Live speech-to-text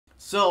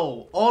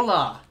So,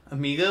 hola,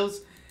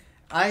 amigos.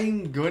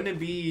 I'm going to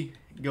be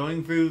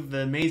going through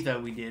the maze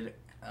that we did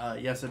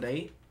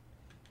yesterday,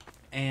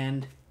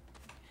 and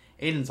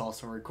Aiden's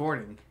also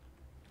recording.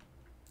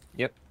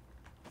 Yep,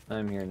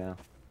 I'm here now.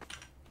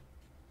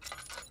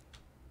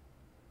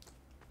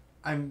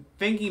 I'm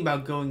thinking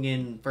about going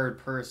in third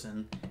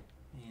person,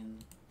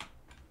 and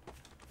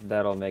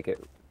That'll make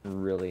it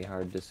really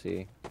hard to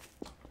see.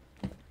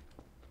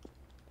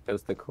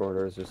 Because the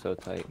corridors are so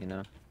tight, you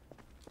know?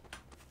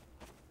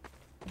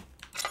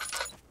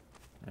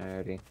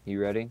 Alrighty,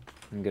 you ready?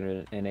 I'm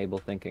gonna enable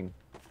thinking.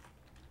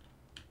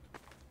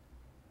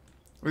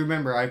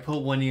 remember, I put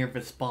one ear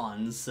for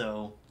spawns,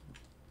 so,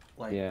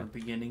 like, Yeah. the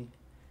beginning.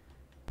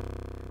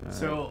 All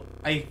So,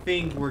 I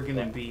think we're going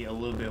to be a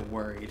little bit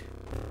worried.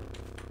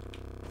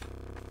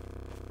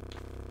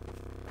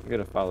 I'm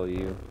gonna follow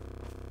you.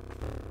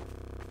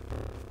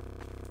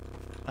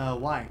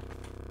 Why?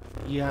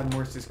 You have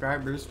more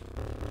subscribers.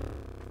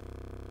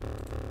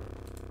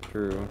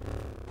 True.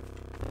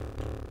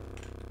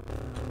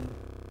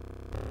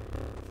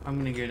 I'm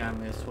gonna go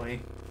down this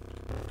way.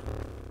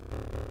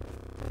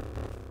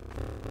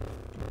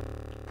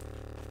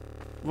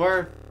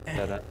 Where?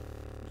 That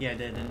Yeah,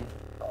 dead end.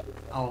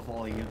 I'll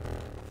follow you.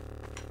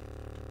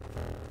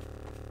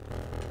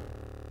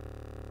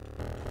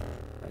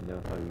 I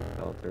know how you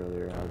felt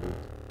earlier, how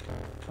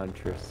the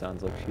huntress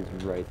sounds like she's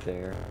right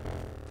there.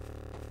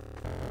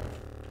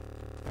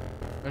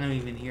 I don't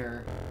even hear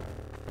her.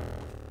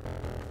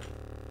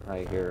 I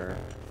hear her.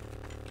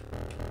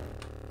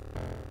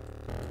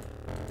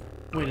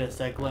 Wait a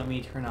sec, let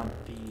me turn up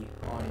the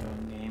audio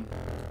in game.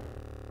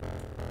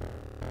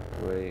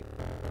 Wait.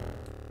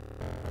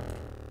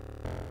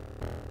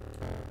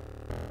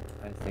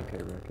 I think I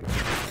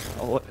recognize.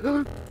 Oh, what?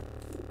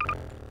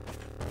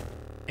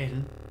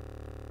 Aiden?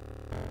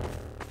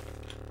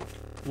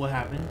 What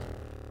happened?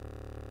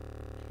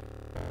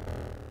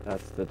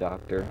 That's the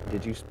doctor.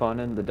 Did you spawn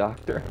in the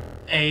doctor?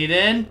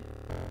 Aiden?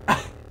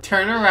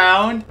 Turn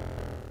around!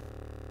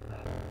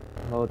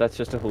 Oh, that's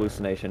just a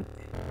hallucination.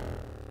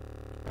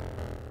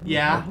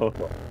 Yeah, Oh.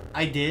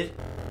 I did.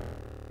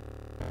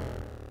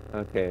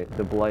 Okay,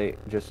 the blight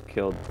just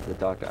killed the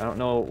doctor. I don't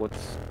know what's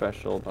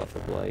special about the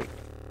blight.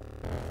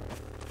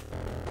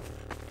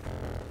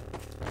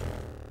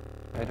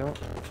 I don't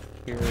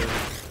hear...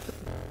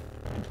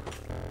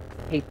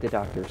 hate the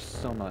doctor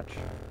so much.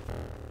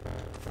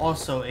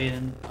 Also,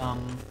 Aiden,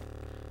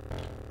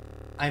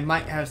 I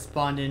might have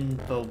spawned in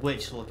the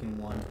witch-looking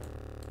one.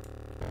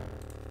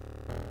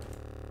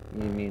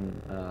 You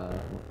mean,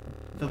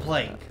 The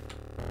plague.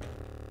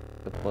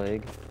 the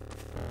plague?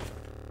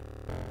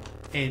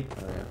 Aiden.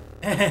 Oh,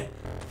 yeah.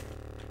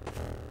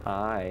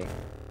 Hi.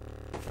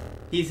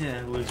 He's in a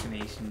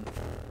hallucination.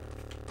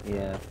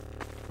 Yeah.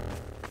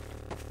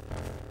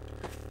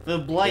 The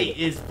blight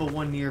is the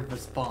one near the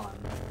spawn.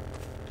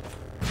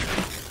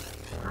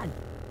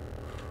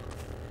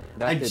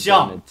 That I did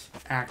jumped,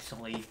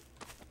 actually. damage.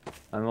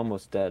 I'm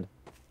almost dead.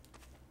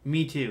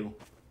 Me too.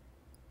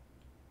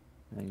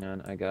 Hang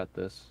on, I got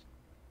this.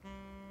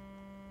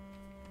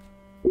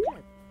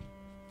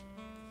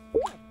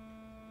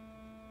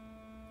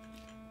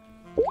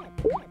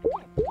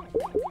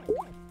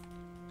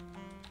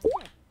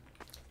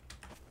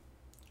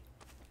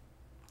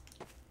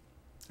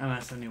 I'm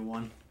at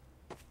 71.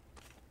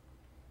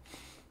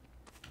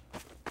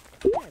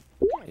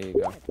 Here you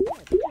go.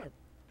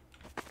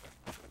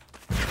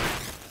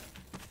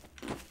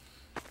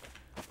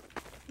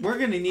 We're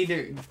gonna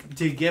need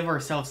to give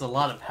ourselves a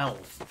lot of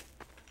health.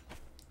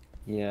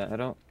 Yeah, I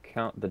don't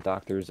count the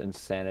doctor's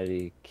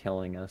insanity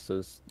killing us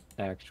as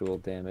actual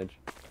damage.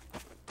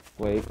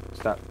 Wait,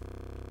 stop.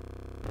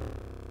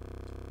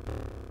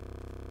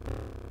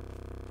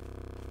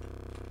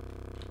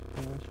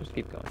 Let's just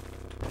keep going.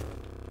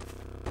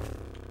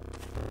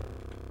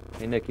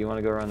 Hey Nick, you want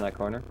to go around that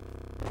corner?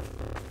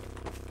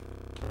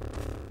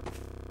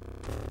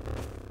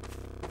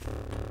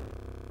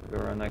 Go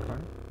around that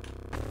corner?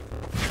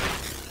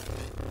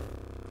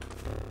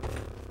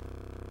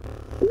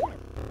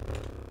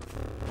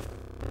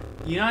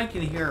 You know I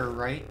can hear her,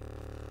 right?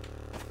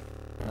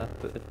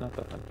 It's not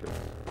the huntress.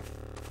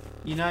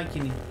 You know I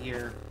can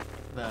hear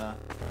the...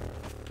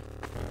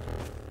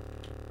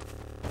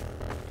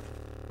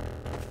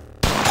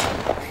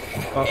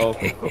 Uh-oh.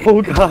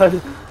 Oh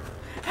god!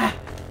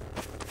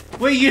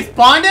 Wait, you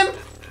spawned him?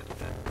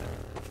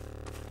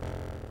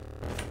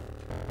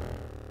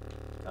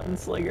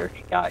 Gunslinger,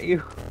 he got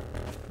you.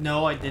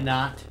 No, I did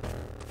not.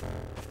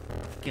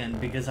 Again,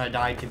 because I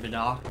died to the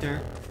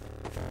doctor.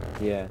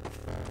 Yeah.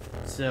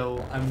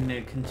 So, I'm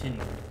gonna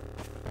continue.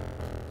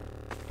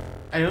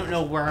 I don't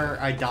know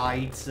where I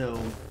died, so...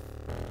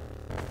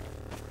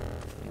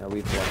 Yeah,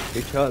 we've lost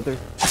each other.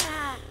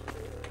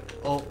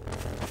 Oh,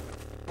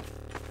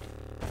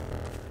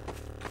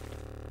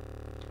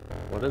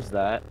 What is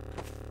that?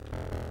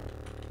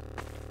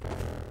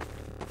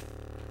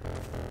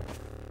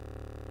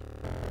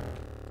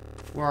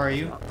 where are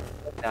you?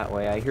 That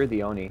way, I hear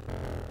the Oni.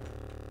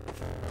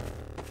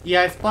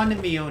 Yeah, I spawned in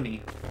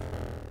Mioni.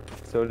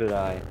 So did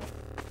I.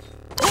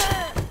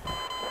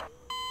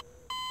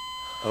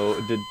 Oh,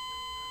 did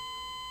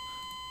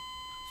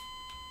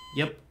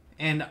Yep.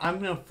 And I'm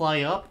gonna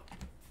fly up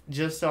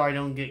just so I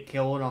don't get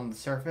killed on the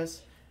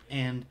surface.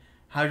 And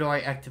how do I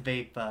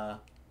activate the...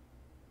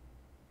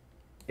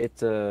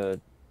 it's a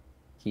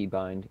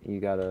keybind? You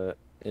gotta.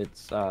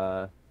 It's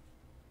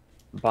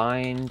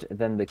bind,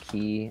 then the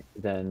key,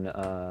 then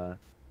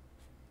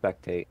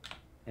spectate,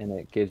 and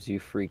it gives you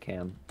free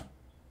cam.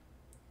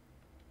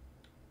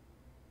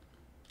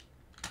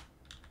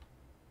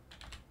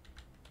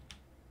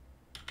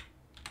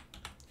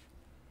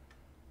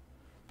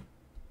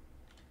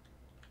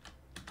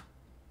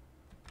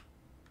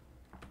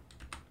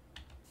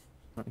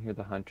 I don't hear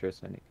the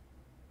huntress any.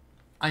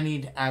 I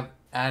need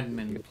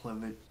admin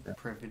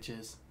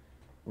privileges.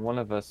 One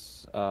of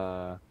us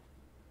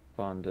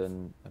spawned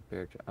in a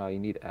bear. Oh, you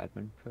need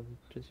admin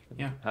privileges for that?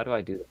 Yeah. How do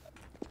I do that?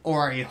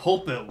 Or I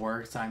hope it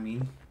works, I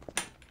mean.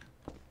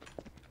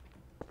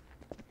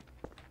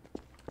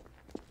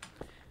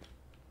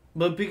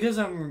 But because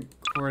I'm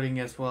recording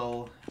as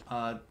well,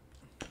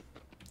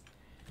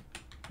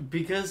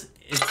 because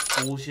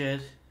it's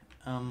bullshit,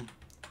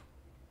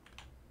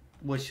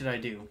 what should I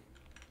do?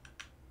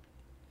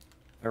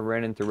 I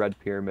ran into Red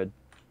Pyramid.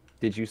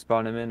 Did you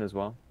spawn him in as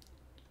well?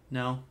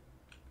 No?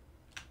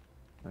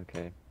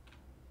 Okay.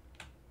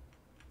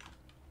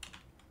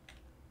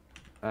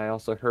 I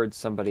also heard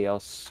somebody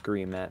else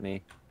scream at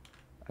me.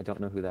 I don't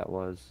know who that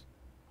was.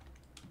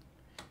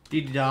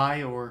 Did you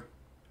die, or...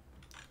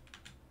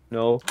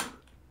 No.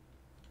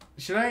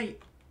 Should I...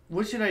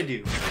 What should I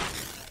do?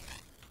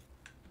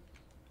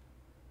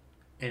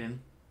 Aiden?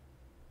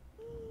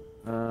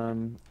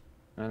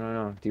 I don't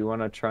know. Do you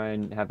want to try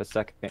and have a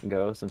second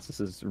go, since this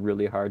is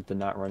really hard to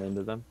not run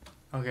into them?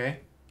 Okay.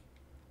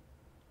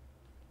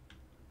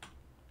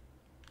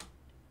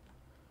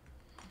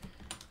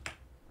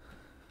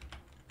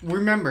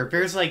 Remember,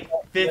 there's like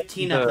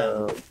 15 of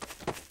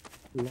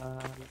them.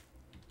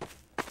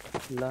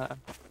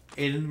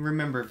 Aiden,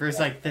 remember, there's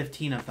like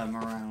 15 of them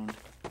around.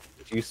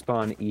 Did you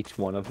spawn each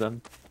one of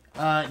them?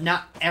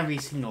 Not every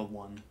single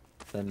one.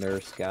 The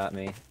nurse got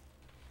me.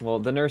 Well,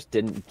 the nurse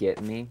didn't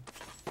get me.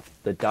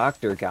 The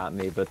doctor got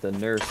me, but the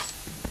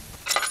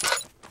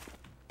nurse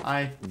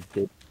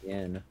did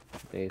in,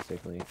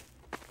 basically.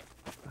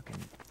 Fucking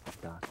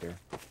doctor.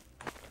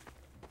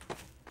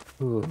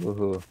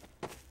 Ooh.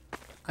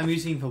 I'm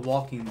using the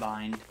walking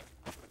bind.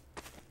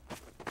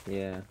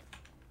 Yeah.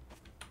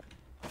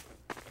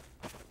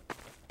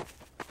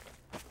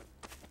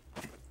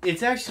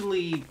 It's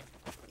actually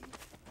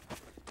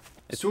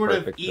It's sort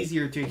of perfect,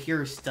 easier to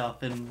hear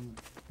stuff in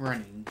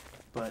running,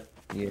 but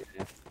yeah.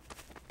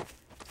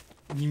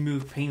 you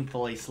move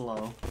painfully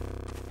slow.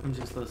 I'm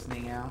just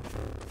listening out.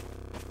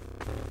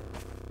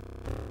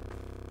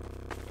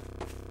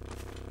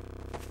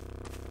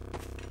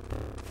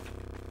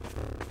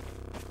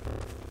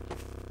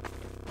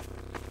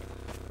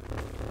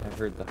 I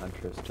heard the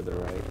huntress to the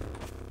right.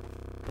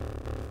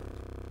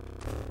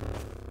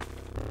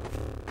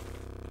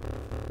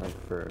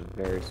 Like for a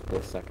very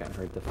split second, I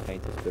heard the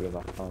faintest bit of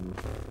a hum.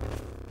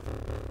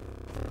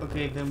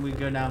 Okay, then we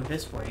go down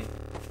this way.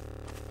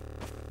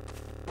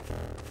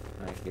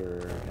 I hear her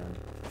again.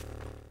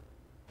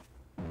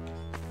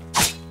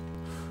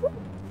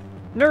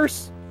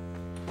 Nurse!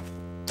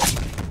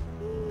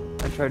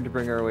 I tried to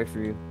bring her away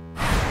from you.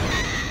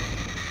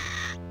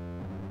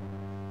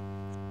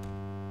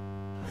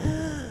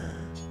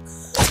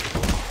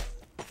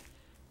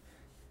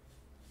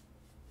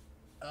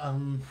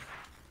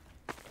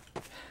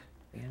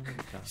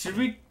 Should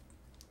we...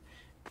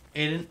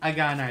 Aiden, I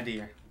got an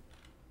idea.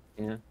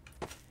 Yeah.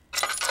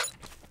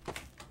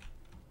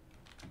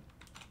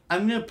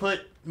 I'm gonna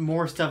put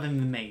more stuff in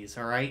the maze,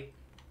 alright?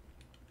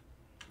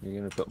 You're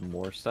gonna put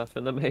more stuff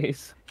in the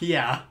maze?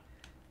 Yeah.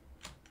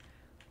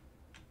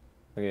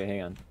 Okay,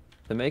 hang on.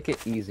 To make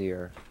it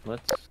easier,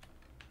 let's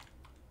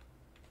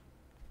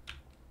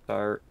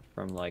start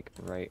from like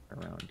right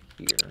around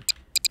here.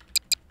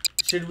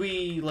 Should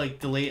we, like,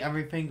 delete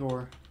everything,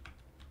 or...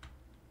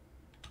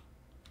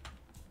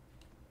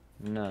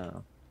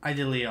 No. I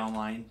deleted all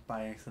mine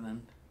by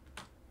accident.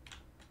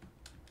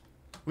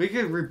 We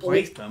could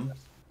replace them.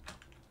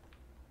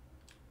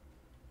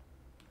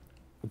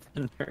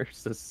 The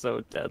nurse is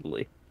so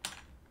deadly.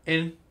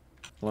 In.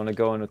 Want to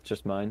go in with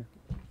just mine?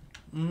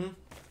 Mm-hmm.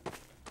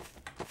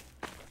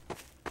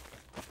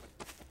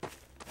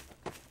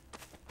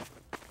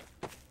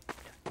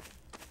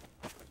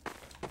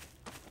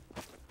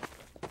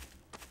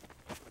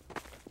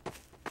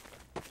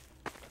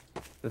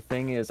 The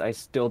thing is, I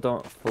still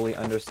don't fully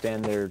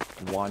understand their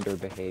wander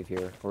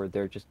behavior, or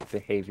their just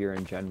behavior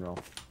in general.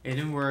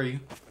 Aiden, where are you?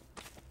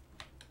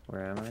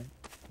 Where am I?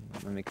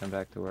 Let me come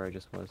back to where I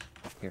just was.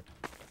 Here.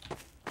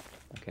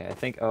 Okay, I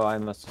think... Oh, I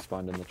must have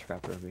spawned in the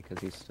trapper because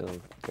he's still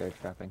bear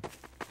trapping.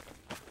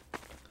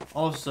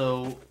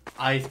 Also,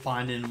 I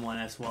spawned in one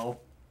as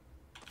well.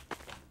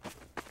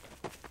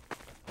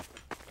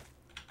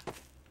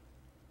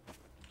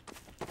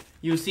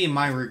 You'll see in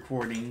my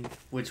recording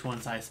which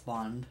ones I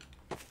spawned.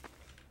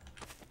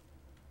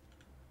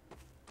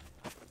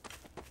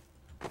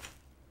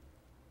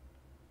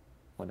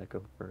 want to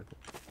go further.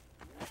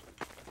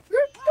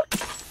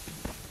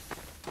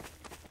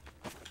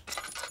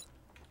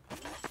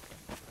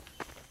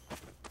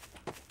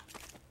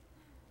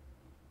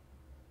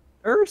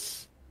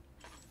 Earth.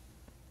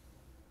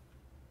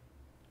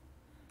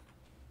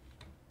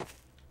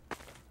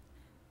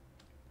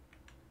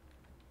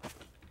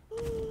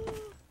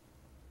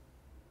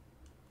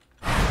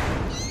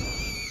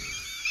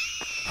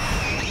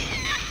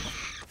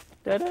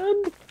 Dead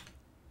end.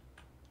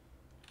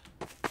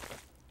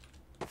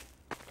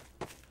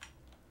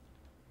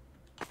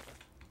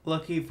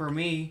 Lucky for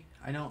me,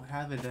 I don't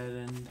have a dead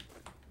end.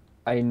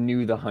 I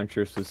knew the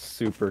Huntress was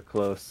super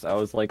close. I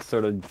was like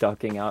sort of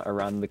ducking out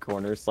around the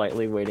corner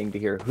slightly, waiting to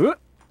hear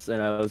whoops,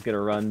 and I was gonna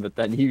run, but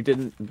then you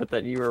didn't. But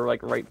then you were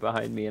like right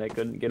behind me, and I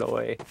couldn't get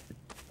away.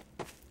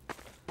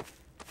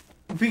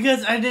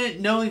 Because I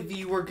didn't know if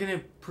you were gonna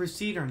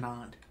proceed or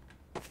not.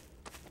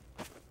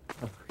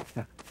 Oh,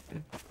 yeah.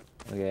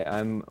 Okay,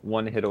 I'm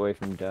one hit away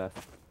from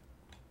death.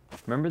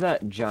 Remember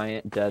that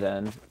giant dead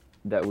end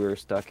that we were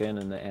stuck in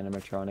the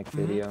animatronic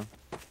video?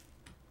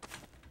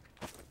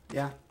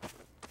 Yeah.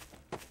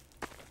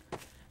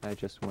 I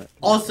just went.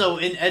 Also,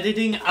 in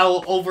editing, I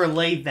will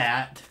overlay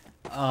that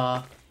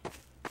of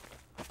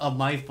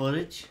my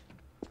footage.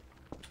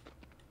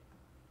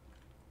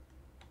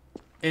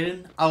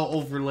 Aiden, I'll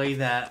overlay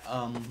that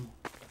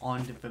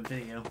onto the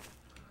video.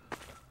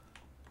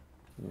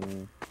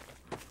 Mm.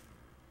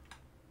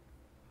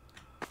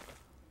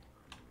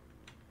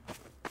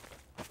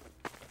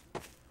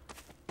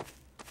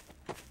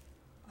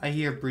 I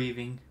hear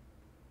breathing.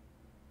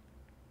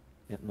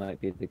 It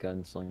might be the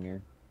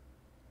gunslinger.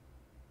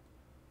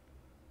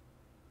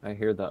 I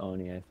hear the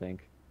Oni, I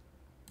think.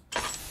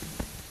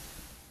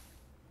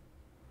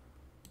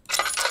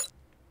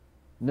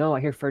 No, I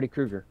hear Freddy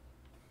Krueger.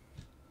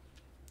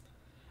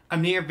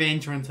 I'm near the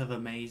entrance of a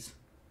maze.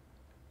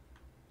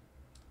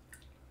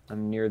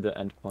 I'm near the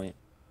end point.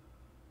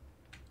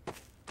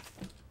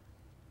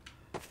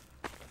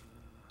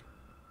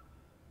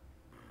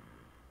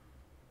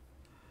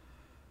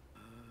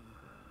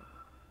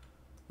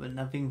 But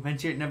nothing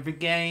ventured, never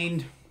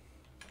gained.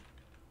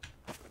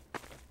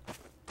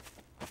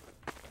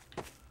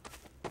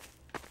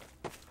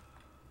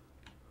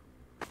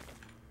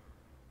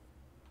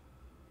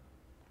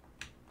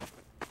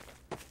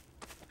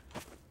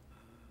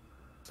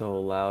 So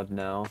loud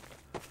now.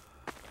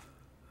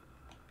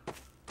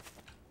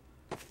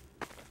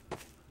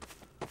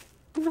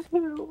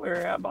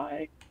 Where am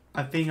I?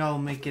 I think I'll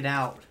make it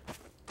out.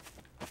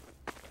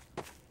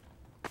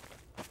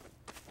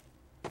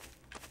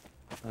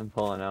 I'm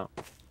pulling out.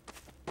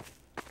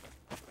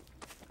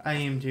 I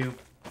am too.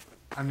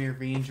 I'm near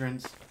the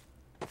entrance.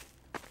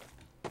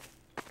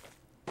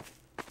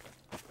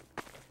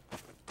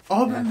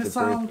 Open the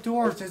silent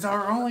doors. It's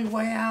our only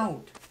way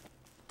out.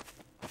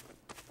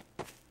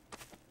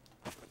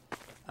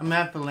 I'm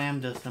at the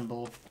lambda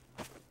symbol.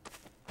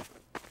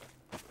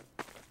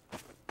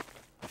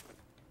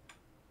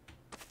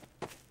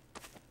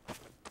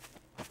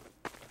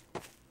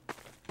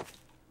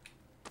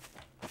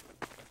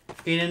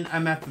 Aiden,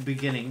 I'm at the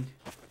beginning.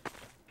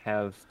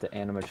 Have the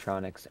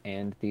animatronics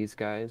and these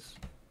guys.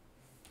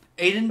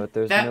 Aiden, But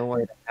there's no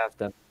way to have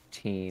them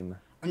team.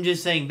 I'm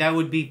just saying that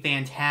would be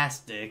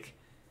fantastic.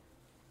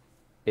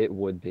 It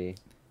would be.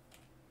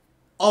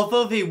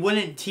 Although they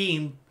wouldn't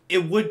team,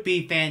 it would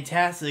be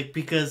fantastic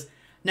because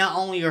not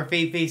only are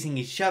they facing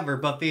each other,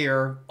 but they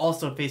are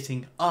also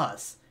facing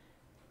us.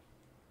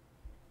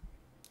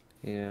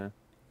 Yeah.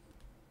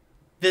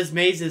 This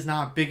maze is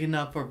not big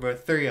enough for the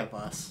three of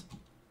us.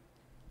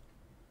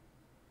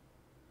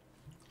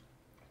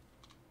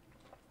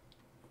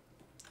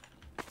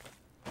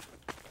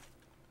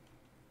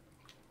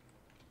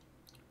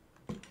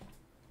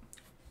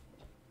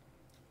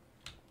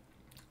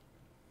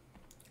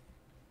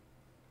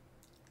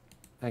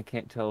 I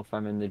can't tell if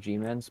I'm in the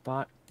G-Man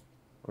spot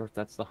or if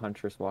that's the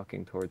Huntress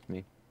walking towards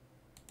me.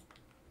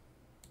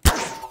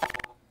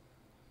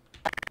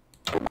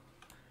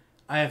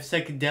 I have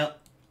psychedelic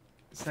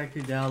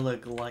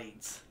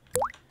lights.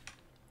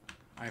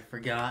 I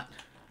forgot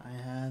I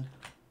had.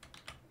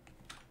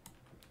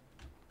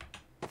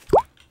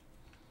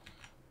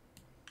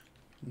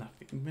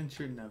 Nothing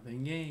ventured,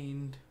 nothing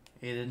gained.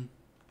 Aiden.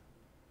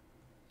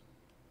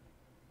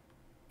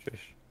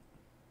 Shush.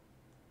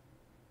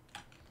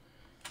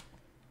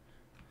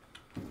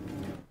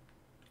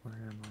 Where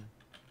am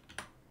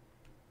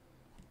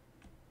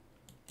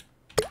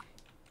I?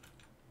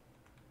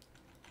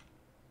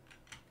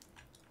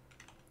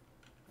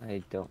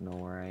 I don't know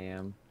where I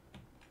am.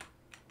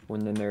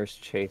 When the nurse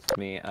chased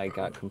me, I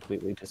got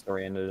completely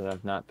disoriented and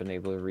I've not been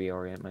able to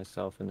reorient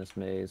myself in this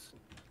maze.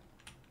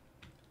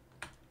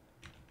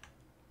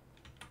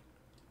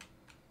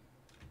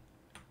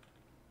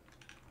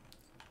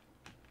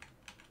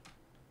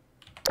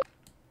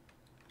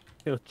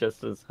 I feel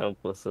just as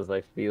helpless as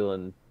I feel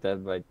in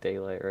Dead by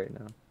Daylight right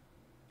now.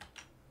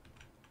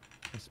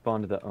 I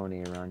spawned the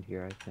Oni around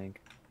here, I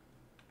think.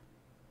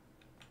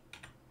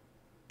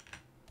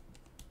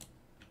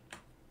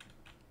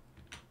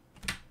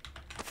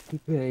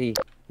 Hey,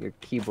 Your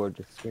keyboard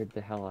just scared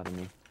the hell out of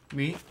me.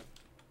 Me?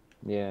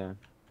 Yeah.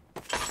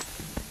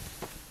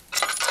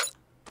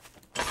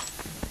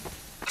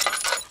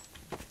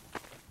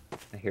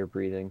 I hear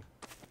breathing.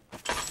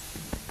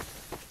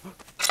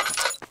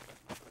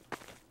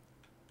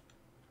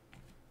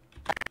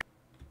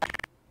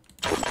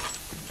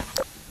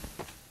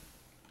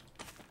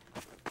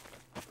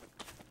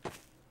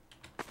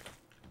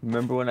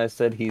 Remember when I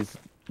said he's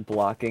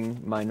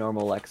blocking my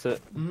normal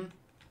exit? Mm-hmm.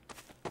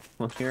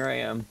 Well, here I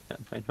am at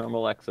my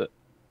normal exit.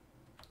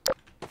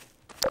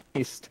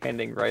 He's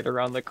standing right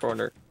around the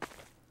corner.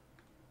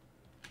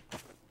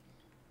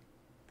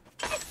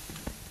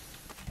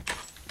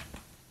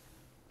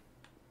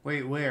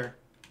 Wait, where?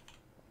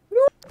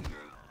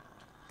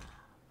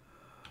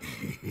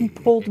 He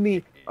pulled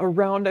me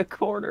around a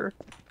corner.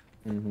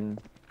 Mm-hmm.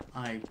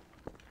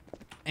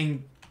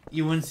 And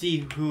you wouldn't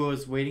see who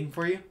was waiting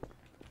for you?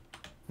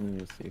 Let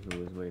me see who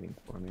was waiting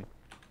for me.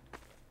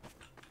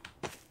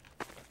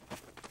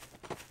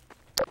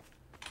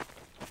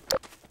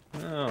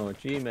 Oh,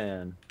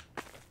 G-Man.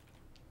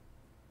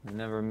 I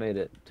never made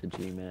it to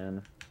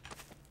G-Man.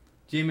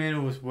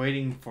 Gmod was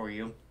waiting for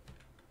you.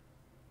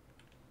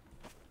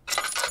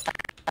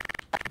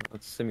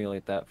 Let's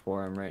simulate that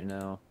for him right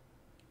now.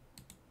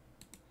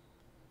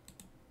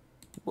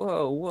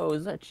 Whoa, whoa,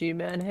 is that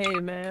G-Man? Hey,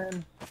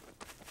 man.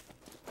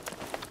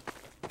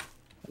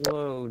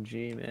 Whoa,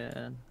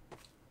 G-Man.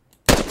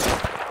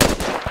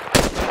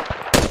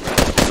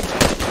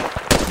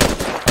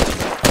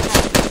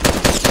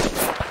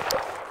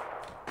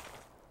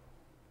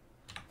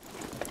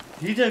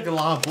 He took a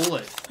lot of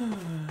bullets.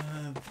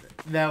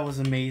 That was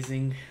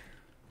amazing.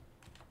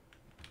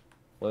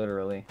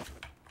 Literally.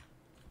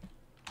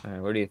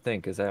 Alright, what do you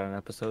think? Is that an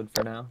episode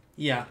for now?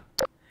 Yeah.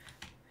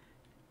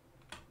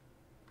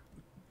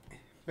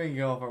 Thank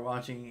you all for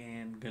watching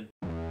and good.